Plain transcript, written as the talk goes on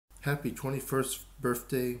Happy 21st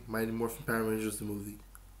birthday, Mighty Morphin Power Rangers the movie.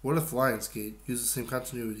 What if Lionsgate used the same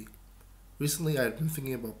continuity? Recently, I had been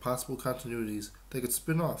thinking about possible continuities that could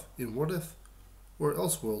spin off in What If or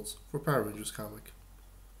Elseworlds for Power Rangers comic.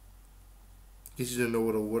 In case you didn't know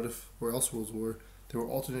what a What If or Elseworlds were, they were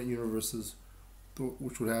alternate universes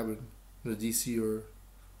which would happen in a DC or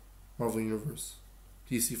Marvel universe.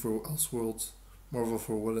 DC for Elseworlds, Marvel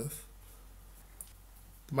for What If.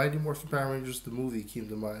 The Mighty Morphin Power Rangers the movie came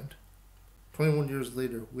to mind. 21 years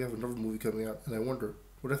later, we have another movie coming out, and I wonder,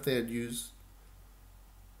 what if they had used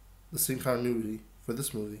the same continuity for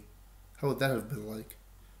this movie? How would that have been like?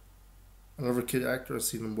 Another kid actor has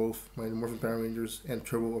seen in both Mighty Morphin Power Rangers and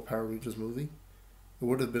Turbo a Power Rangers movie. It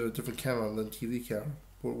would have been a different canon than TV canon,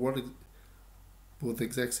 but with the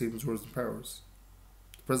exact same Zords and powers.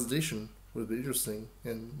 The presentation would have been interesting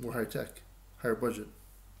and more high tech, higher budget.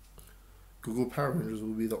 Google Power Rangers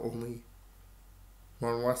would be the only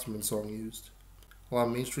Ron Wasserman song used. A lot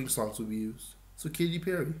of mainstream songs would be used. So Katy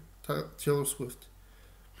Perry, Taylor Swift,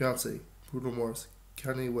 Beyonce, Bruno Mars,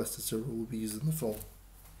 Kanye West, etc. will be used in the film.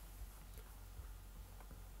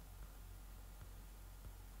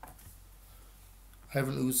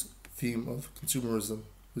 Ivan Ooze' theme of consumerism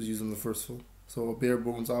was used in the first film, so a bare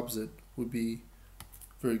bones opposite would be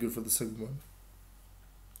very good for the second one.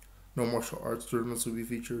 No martial arts tournaments would be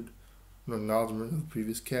featured, no acknowledgement of the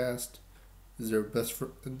previous cast. Is there a best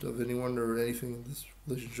friend of anyone or anything in this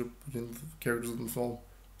relationship between the characters in the film?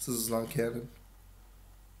 This is not canon.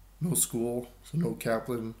 No school, so no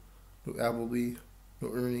Kaplan, no Appleby, no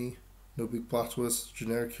Ernie, no big plot twist,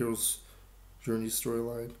 generic hero's journey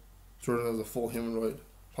storyline. Jordan as a full humanoid,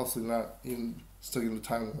 possibly not even stuck in the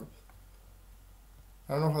time warp.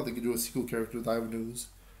 I don't know how they could do a sequel character with Ivan Ooze.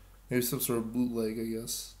 Maybe some sort of bootleg, I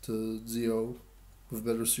guess, to Zeo with a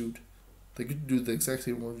better suit. They could do the exact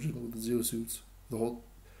same origin with the Zeo suits. The whole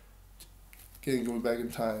going back in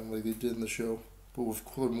time like they did in the show, but with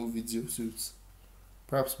cooler movie Zeo suits.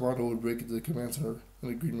 Perhaps Mondo would break into the command center in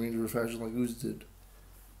a Green Ranger fashion like Ooze did.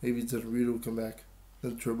 Maybe Rita would come back,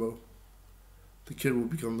 then Turbo. The kid would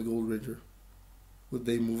become the Gold Ranger. Would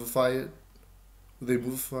they movify it? Would they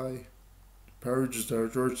movify Power Rangers Star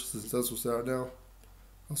George since that's what's out now?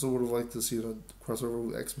 I also would have liked to see a crossover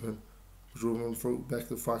with X-Men, which would have throw back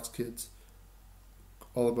to the Fox Kids.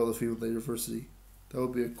 All about the female diversity. That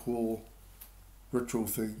would be a cool retro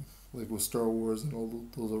thing, like with Star Wars and all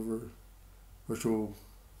those other retro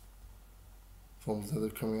films that are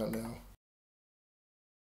coming out now.